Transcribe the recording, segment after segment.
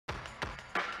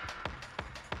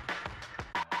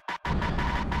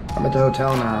I'm at the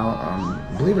hotel now.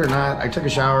 Believe it or not, I took a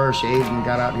shower, shaved, and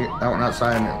got out and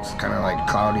outside, and it's kind of like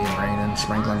cloudy and raining,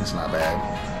 sprinkling. It's not bad.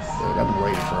 But I've been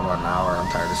waiting for about an hour. I'm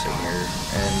tired of sitting here,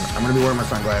 and I'm gonna be wearing my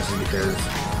sunglasses because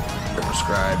they're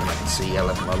prescribed, and I can see. I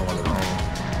left my other ones at home,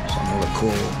 so I'm gonna look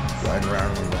cool riding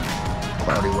around in the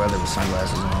cloudy weather with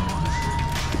sunglasses on.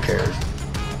 Who cares?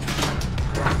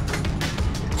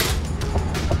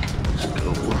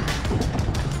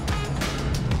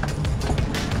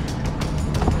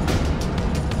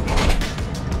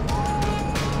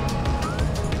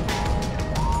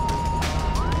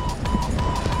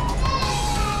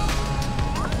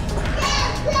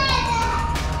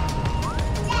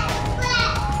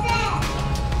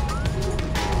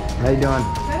 How you doing?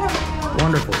 Good, how are you?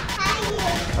 Wonderful.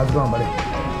 How's it going, buddy?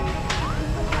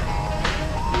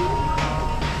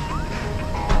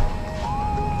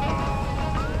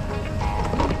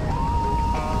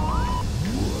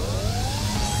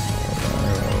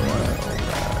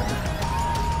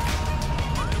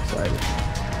 Excited.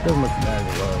 Doesn't look bad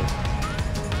as it was.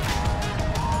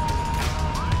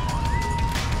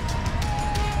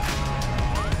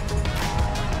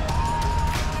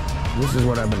 This is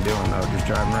what I've been doing though, just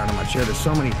driving around in my chair. There's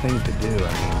so many things to do.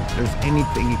 I mean, there's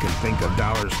anything you can think of,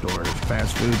 dollar stores,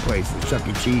 fast food places, Chuck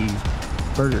E. Cheese,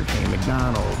 Burger King,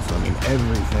 McDonald's. I mean,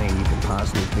 everything you can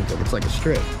possibly think of. It's like a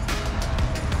strip.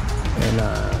 And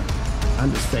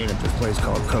I'm just staying at this place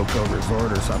called Coco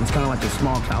Resort or something. It's kind of like a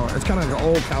small Kalahari. It's kind of like an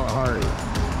old Kalahari.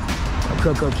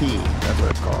 Coco Key, that's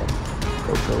what it's called.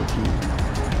 Coco Key.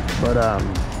 But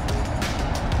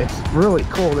it's really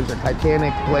cool. There's a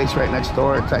Titanic place right next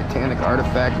door, a Titanic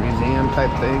artifact museum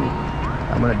type thing.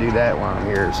 I'm gonna do that while I'm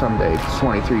here someday. It's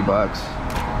 23 bucks.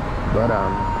 But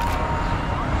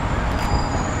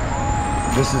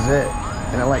this is it.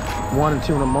 And at like 1 and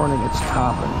 2 in the morning, it's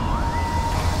popping.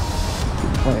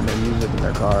 People playing their music in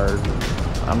their cars.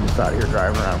 And I'm just out here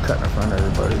driving around, cutting in front of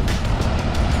everybody.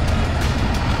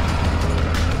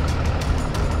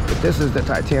 But this is the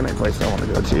Titanic place I want to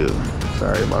go to.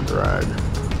 Sorry about the ride.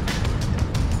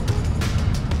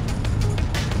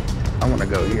 I want to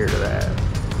go here to that.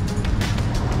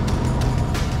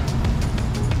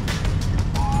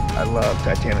 I love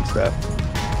Titanic stuff.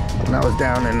 When I was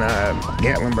down in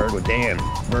Gatlinburg with Dan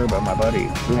Verba, my buddy,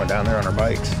 we went down there on our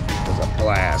bikes. It was a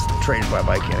blast. Traded my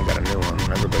bike in and got a new one.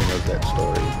 Everybody knows that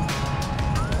story.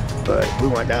 But we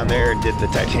went down there and did the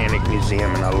Titanic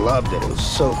Museum, and I loved it. It was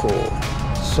so cool.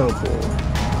 So cool.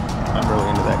 I'm really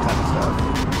into that kind of stuff.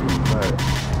 But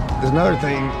there's another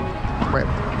thing. Right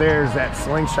there's that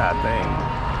slingshot thing.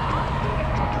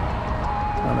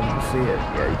 I don't know if you can see it.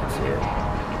 Yeah, you can see it.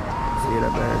 See it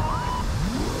up there?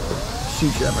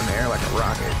 Shoots you up in the air like a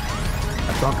rocket.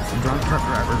 I talked to some drunk truck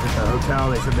drivers at the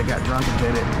hotel. They said they got drunk and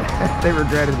did it. They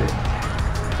regretted it.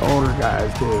 The older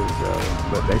guys too, so,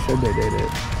 but they said they did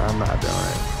it. I'm not doing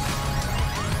it.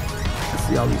 I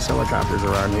see all these helicopters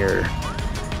around here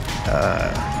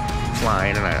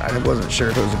flying, and I wasn't sure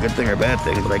if it was a good thing or a bad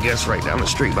thing, but I guess right down the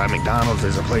street by McDonald's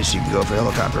there's a place you can go for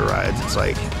helicopter rides. It's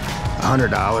like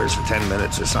 $100 for 10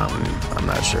 minutes or something. I'm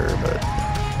not sure, but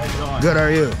good. How are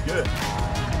you? Good.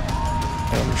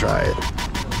 I want to try it.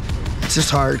 It's just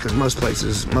hard because most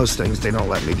things they don't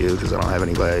let me do because I don't have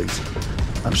any legs.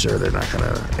 I'm sure they're not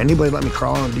gonna. Anybody let me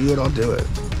crawl and do it, I'll do it.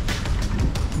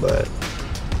 But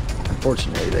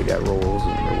unfortunately, they got rules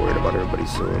and they're worried about everybody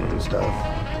suing them and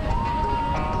stuff.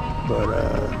 But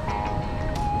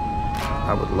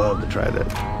I would love to try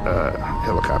that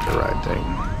helicopter ride thing.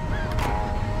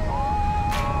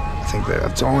 I think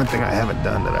that's the only thing I haven't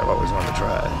done that I've always wanted to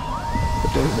try.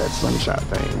 But there's that slingshot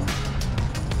thing.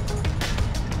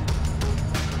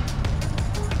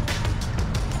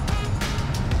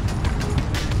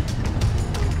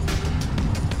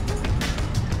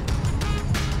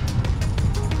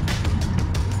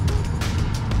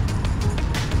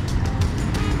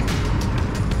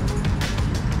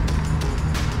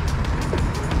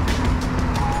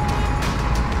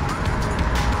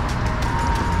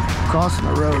 Crossing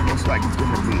the road looks like it's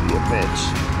gonna be a bitch.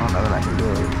 I don't know that I can do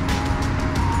it.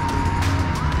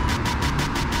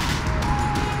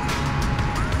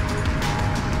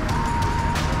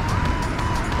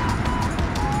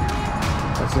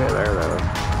 That's it there though.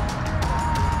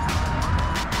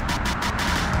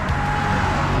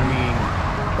 I mean,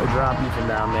 they drop you from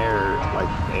down there, like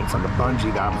it's like a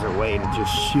bungee the opposite way and it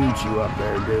just shoots you up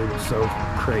there, dude. It's so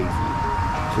crazy.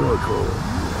 It's really cool.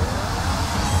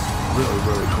 Really,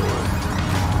 really cool.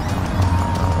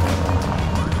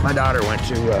 My daughter went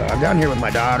to, I'm down here with my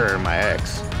daughter and my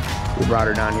ex. We brought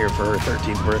her down here for her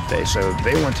 13th birthday. So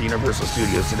they went to Universal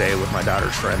Studios today with my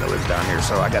daughter's friend that lives down here.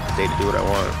 So I got the day to do what I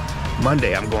want.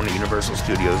 Monday, I'm going to Universal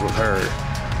Studios with her.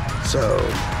 So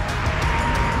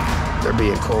they're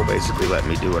being cool, basically letting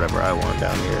me do whatever I want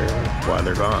down here while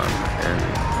they're gone. And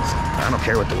I don't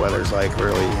care what the weather's like,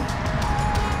 really.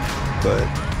 But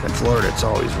in Florida, it's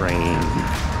always rain,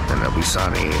 and it'll be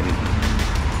sunny, and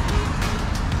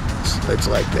it's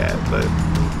like that. But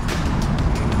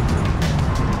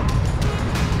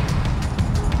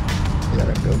you got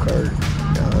a go-kart?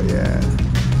 Oh, yeah.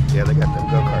 Yeah, they got them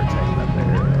go-karts hanging up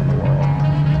there on the wall.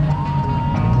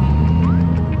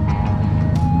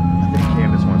 I think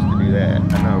Candace wants to do that.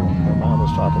 I know her mom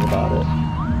was talking about it.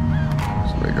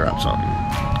 Somebody dropped something.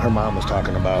 Her mom was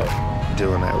talking about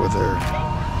doing that with her.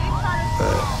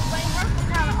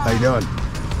 How you doing?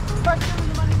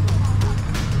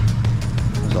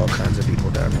 There's all kinds of people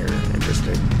down here.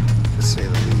 Interesting, to say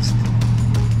the least.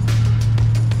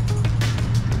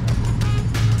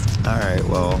 Alright,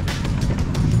 well,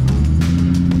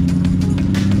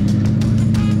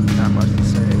 not much to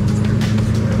say.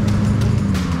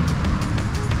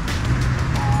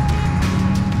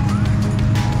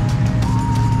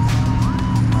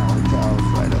 Our hotel's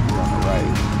right up here on the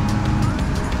right.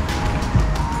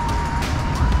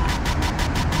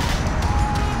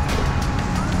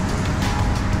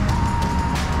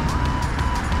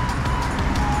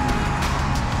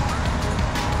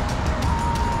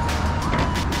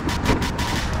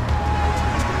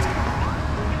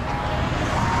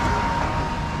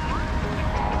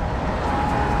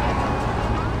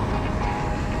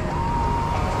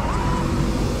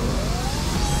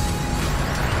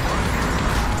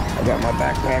 I got my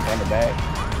backpack on the back.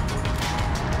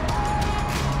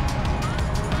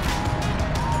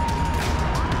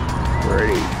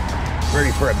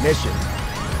 Ready for a mission.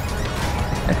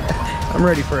 I'm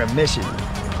ready for a mission.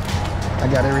 I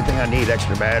got everything I need,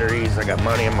 extra batteries. I got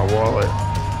money in my wallet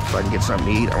so I can get something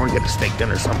to eat. I want to get a steak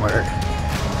dinner somewhere.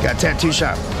 Got a tattoo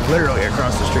shop literally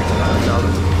across the street from my hotel. We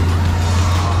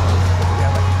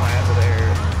got like a plaza there.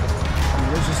 I mean,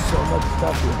 there's just so much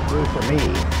stuff to do for me.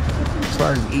 As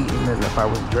far as eating, and if I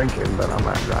was drinking, but I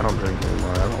don't drink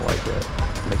anymore. I don't like that.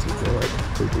 It makes me feel like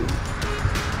poopy.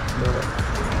 But,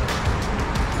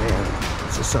 man,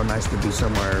 it's just so nice to be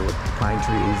somewhere with pine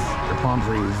trees or palm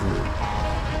trees and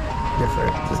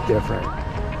different, just different.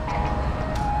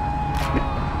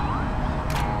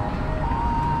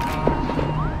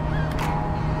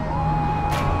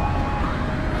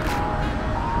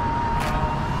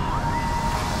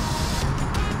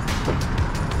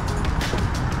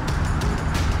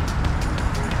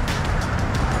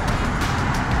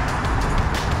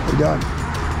 Done.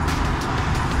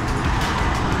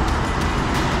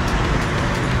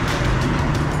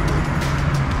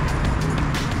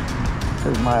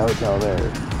 There's my hotel there.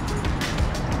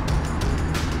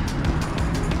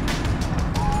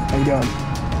 How you doing?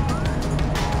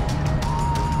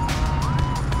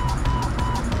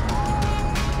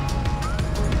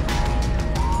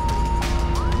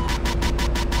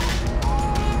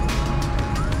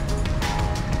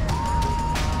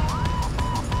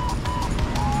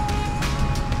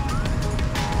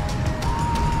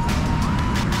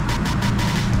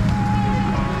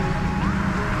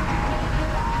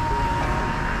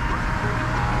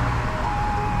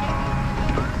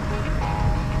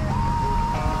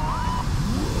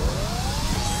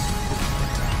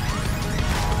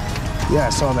 Yeah, I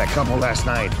saw that couple last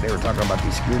night. They were talking about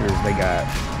these scooters they got.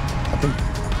 I think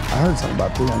I heard something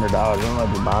about $300. I don't know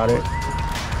if they bought it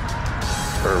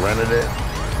or rented it.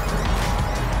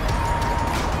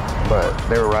 But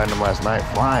they were riding them last night,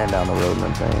 flying down the road in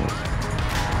them things.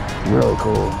 Really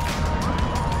cool.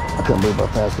 I couldn't believe how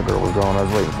fast the girl was going. I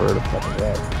was waiting for her to fucking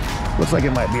back. Looks like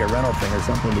it might be a rental thing or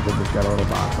something because it's got a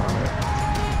little box on it.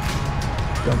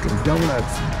 Dunkin'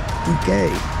 Donuts.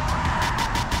 Okay.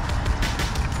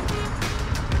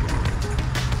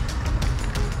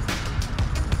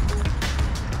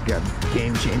 Got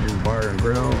Game Changers Bar and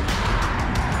Grill.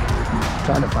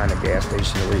 Trying to find a gas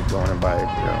station where you go in and buy, you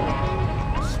know,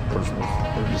 personal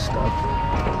stuff.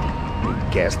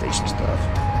 Gas station stuff.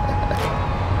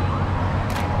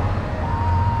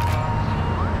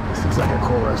 This looks like a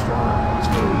cool restaurant. It's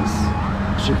Police.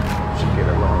 Should get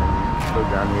along. Go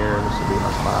down here. This will be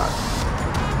my spot.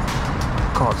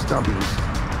 Call it Stumpy's.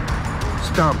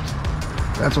 Stumped.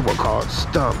 That's what we'll call it.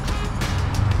 Stumped.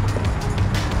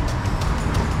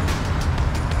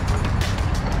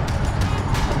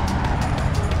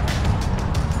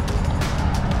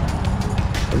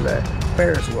 That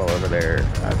Ferris wheel over there.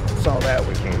 I saw that when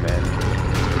we came in.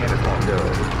 Candace won't do it.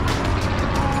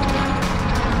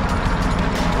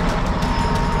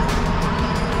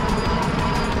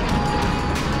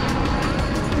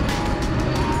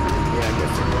 Yeah, I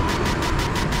guess it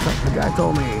will. The guy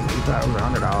told me he thought it was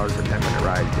 $100 a 10-minute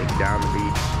ride to take you down the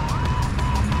beach,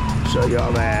 show you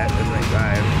all that, and then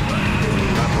drive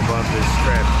up above this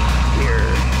strip here,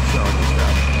 showing you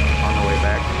stuff on the way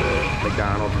back to the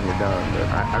McDonald's when you're done. But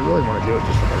I really want to do it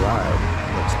just for the ride,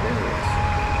 the experience.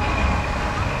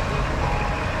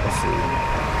 Let's see.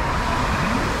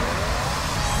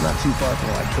 Not too far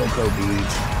from like Cocoa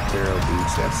Beach, Vero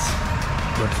Beach.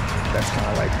 That's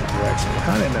kind of like the direction. We're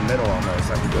kind of in the middle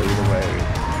almost. I can go either way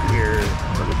here,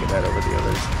 or we can head over the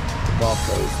others. The Gulf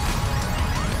Coast.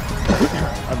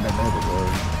 I've been there before.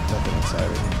 Nothing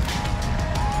exciting.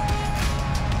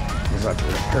 It was like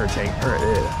the Hurricane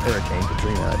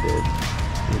Katrina I did.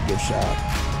 It was a good shot.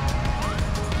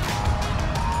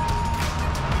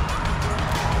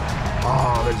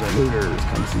 Oh, there's a Hooters.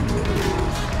 Come see me at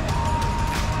Hooters.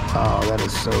 Oh, that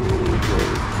is so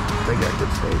great. They got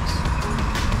good steaks.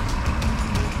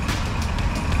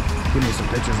 Give me some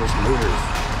pictures of some Hooters.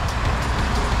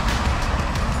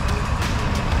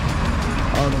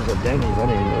 Oh, there's a Denny's. I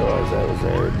didn't even realize that was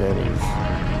there. Denny's.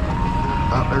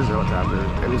 Oh, there's a helicopter.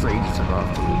 It was like he just took off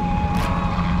too.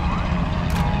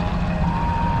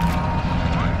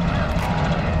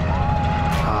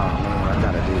 Oh man, I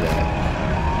gotta do that.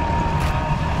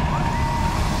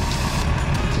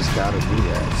 Just gotta do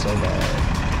that so bad.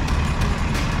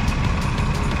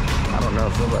 I don't know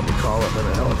if they'll let me crawl up in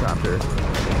a helicopter.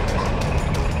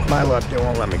 My luck, they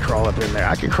won't let me crawl up in there.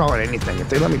 I can crawl at anything. If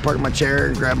they let me park my chair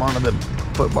and grab onto the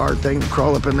foot bar thing,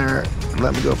 crawl up in there, and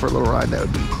let me go for a little ride, that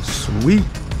would be sweet.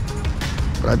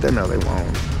 But I know they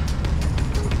won't.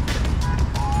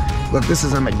 Look, this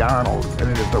is a McDonald's, and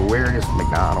it is the weirdest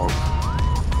McDonald's.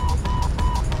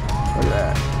 Look at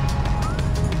that.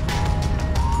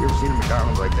 You ever seen a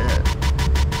McDonald's like that?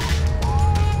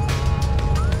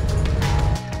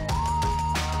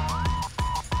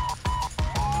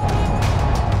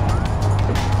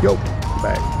 Yo, I'm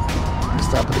back.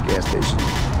 Stop at the gas station.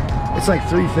 It's like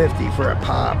 $3.50 for a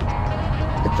pop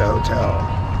at the hotel.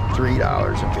 $3.50.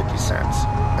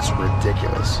 That's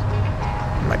ridiculous.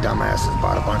 My dumb ass has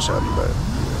bought a bunch of them, but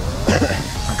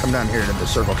I come down here to the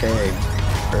Circle K,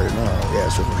 or no, yeah,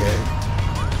 Circle K.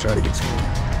 Try to get some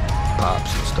pops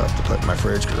and stuff to put in my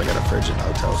fridge because I got a fridge in the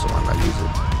hotel, so why not use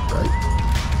it, right?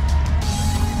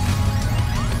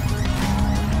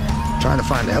 Trying to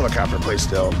find the helicopter place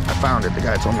still. I found it. The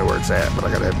guy told me where it's at, but I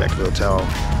gotta head back to the hotel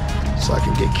so I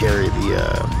can get Carrie the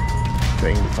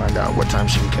thing to find out what time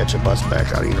she can catch a bus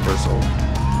back out of Universal.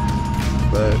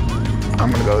 But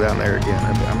I'm gonna go down there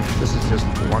again. This is just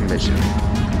one mission.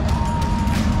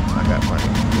 I got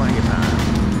plenty of time.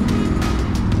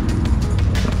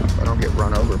 If I don't get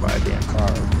run over by a damn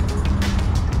car.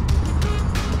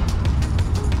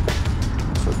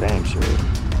 That's for damn sure.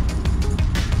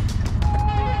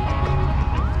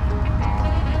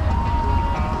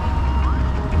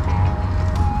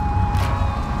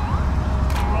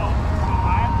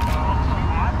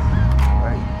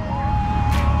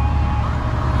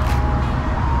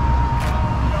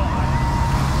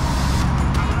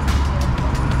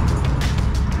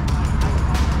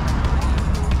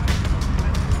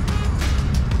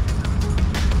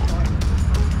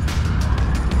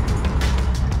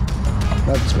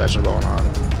 Nothing special going on.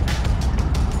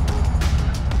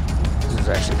 This is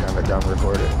actually kind of a dumb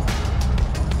recording.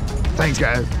 Thanks,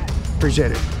 guys.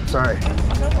 Appreciate it. Sorry.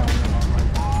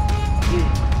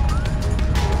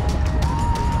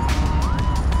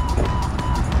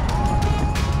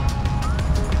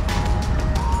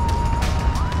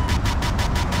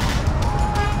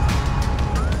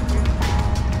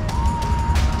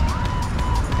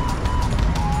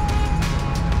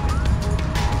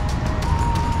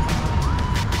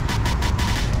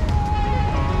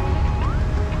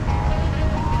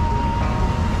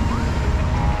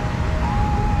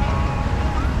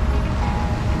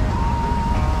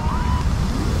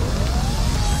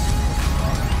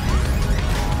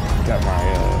 Got my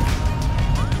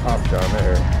hops down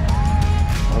there.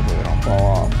 Hopefully they don't fall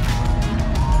off.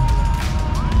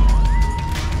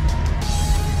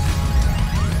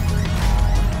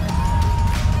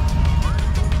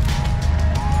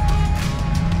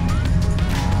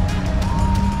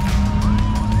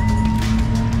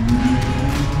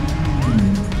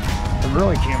 I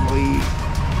really can't believe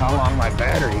how long my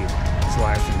battery is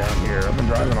lasting down here. I've been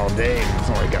driving all day and it's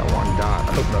only got one dot.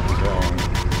 I hope nothing's wrong.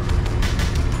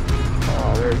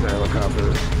 Oh, there's the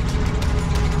helicopter.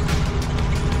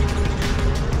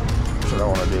 That's what I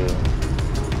want to do.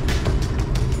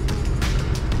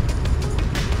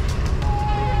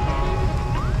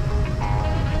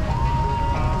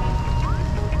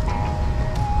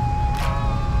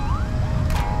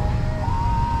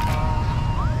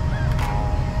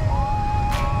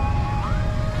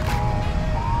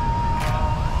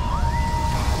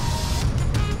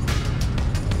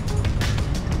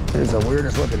 is the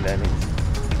weirdest looking Denny's.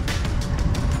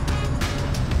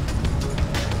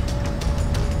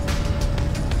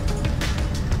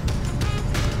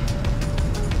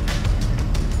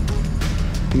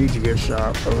 Huge gift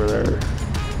shop over there.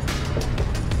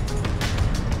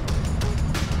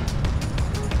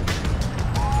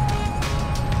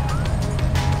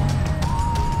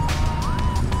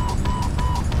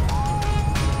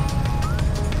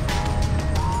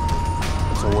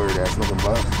 It's a weird ass looking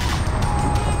bus.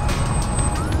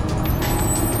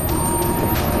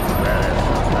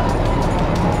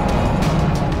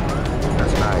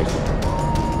 That's nice.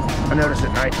 I noticed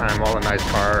at nighttime all the nice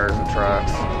cars and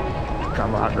trucks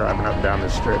come out driving up and down the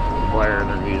strip, blaring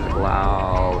their music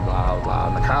loud, loud,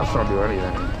 loud. And the cops don't do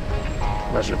anything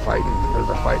unless you're fighting. There was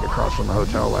a fight across from the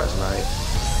hotel last night.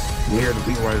 You hear the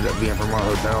people ended up being from our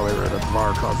hotel. They were at a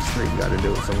bar across the street and got into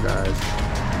it with some guys.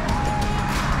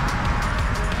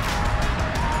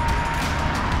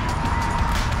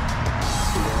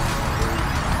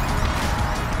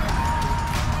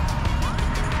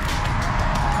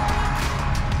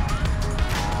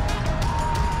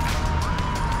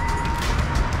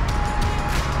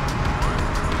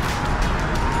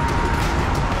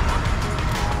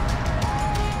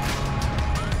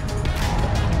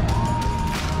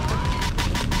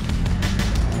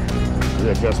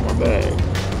 Adjust my bag.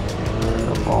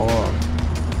 It'll fall off.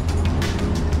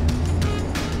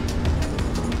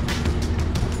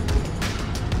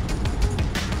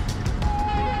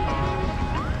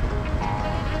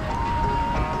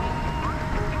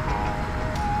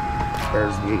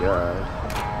 There's the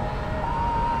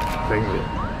thing that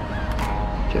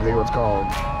can't think what it's called.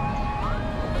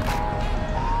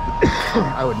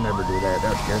 I would never do that.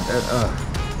 That's good. That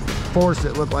force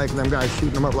it looked like them guys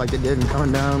shooting them up like they did and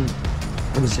coming down.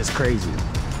 It was just crazy.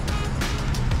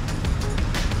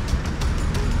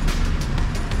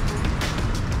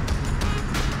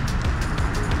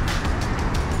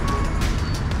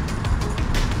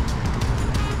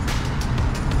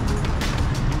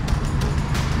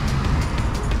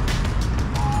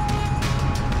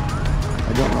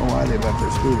 I don't know why they left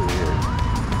their scooter here.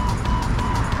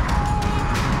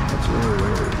 That's really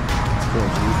weird. It's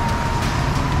 4G.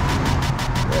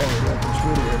 Yeah, they left their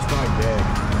scooter here. It's probably dead.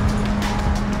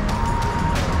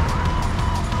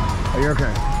 Are you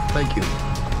okay? Thank you.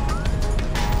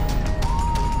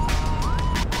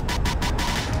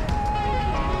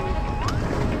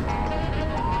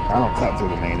 I don't cut through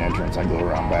the main entrance. I go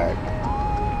around back.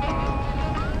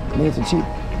 I mean, it's a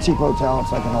cheap hotel.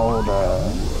 It's like an old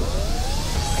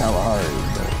Kalahari,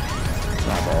 but it's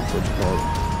not bad for what you pay.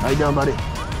 How you doing, buddy?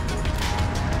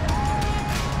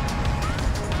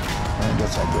 I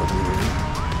guess I'd go through here.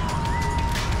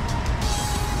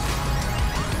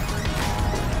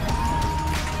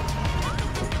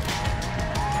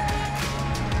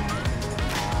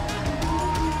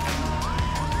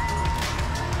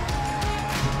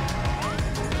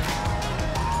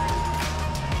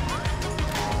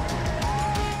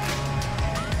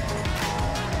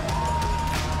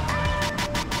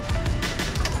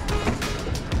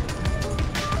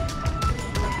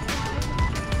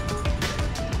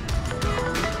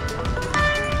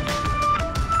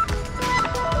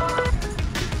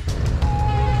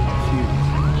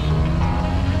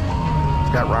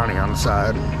 Got Ronnie on the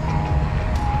side.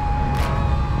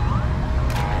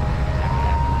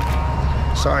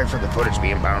 Sorry for the footage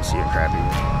being bouncy and crappy.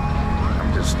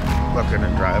 I'm just looking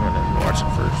and driving and watching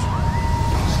for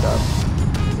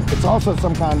stuff. It's also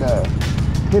some kind of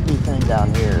hippie thing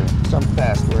down here. Some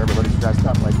fest where everybody's dressed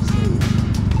up like you see.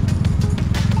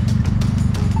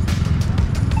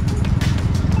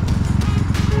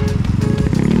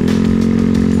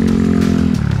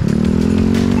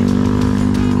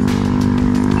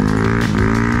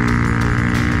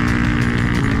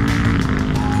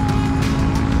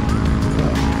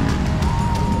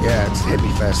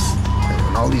 Hippie fest,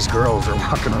 and all these girls are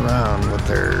walking around with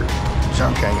their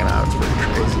junk hanging out. It's pretty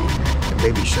crazy. And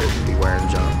baby shouldn't be wearing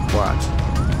junk. Watch.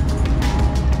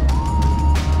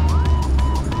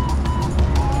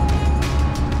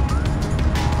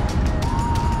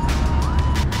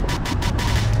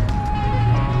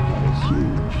 That is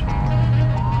huge.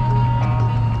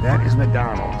 That is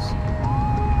McDonald's.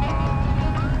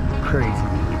 Crazy.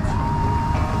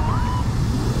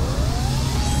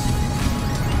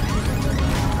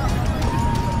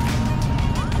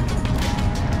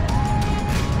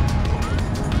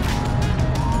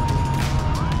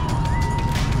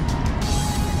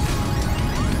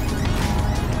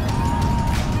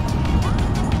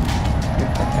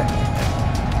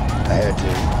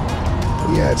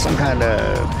 Yeah, it's some kind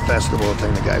of festival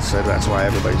thing the guy said. That's why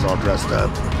everybody's all dressed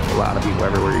up. A lot of people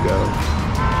everywhere you go.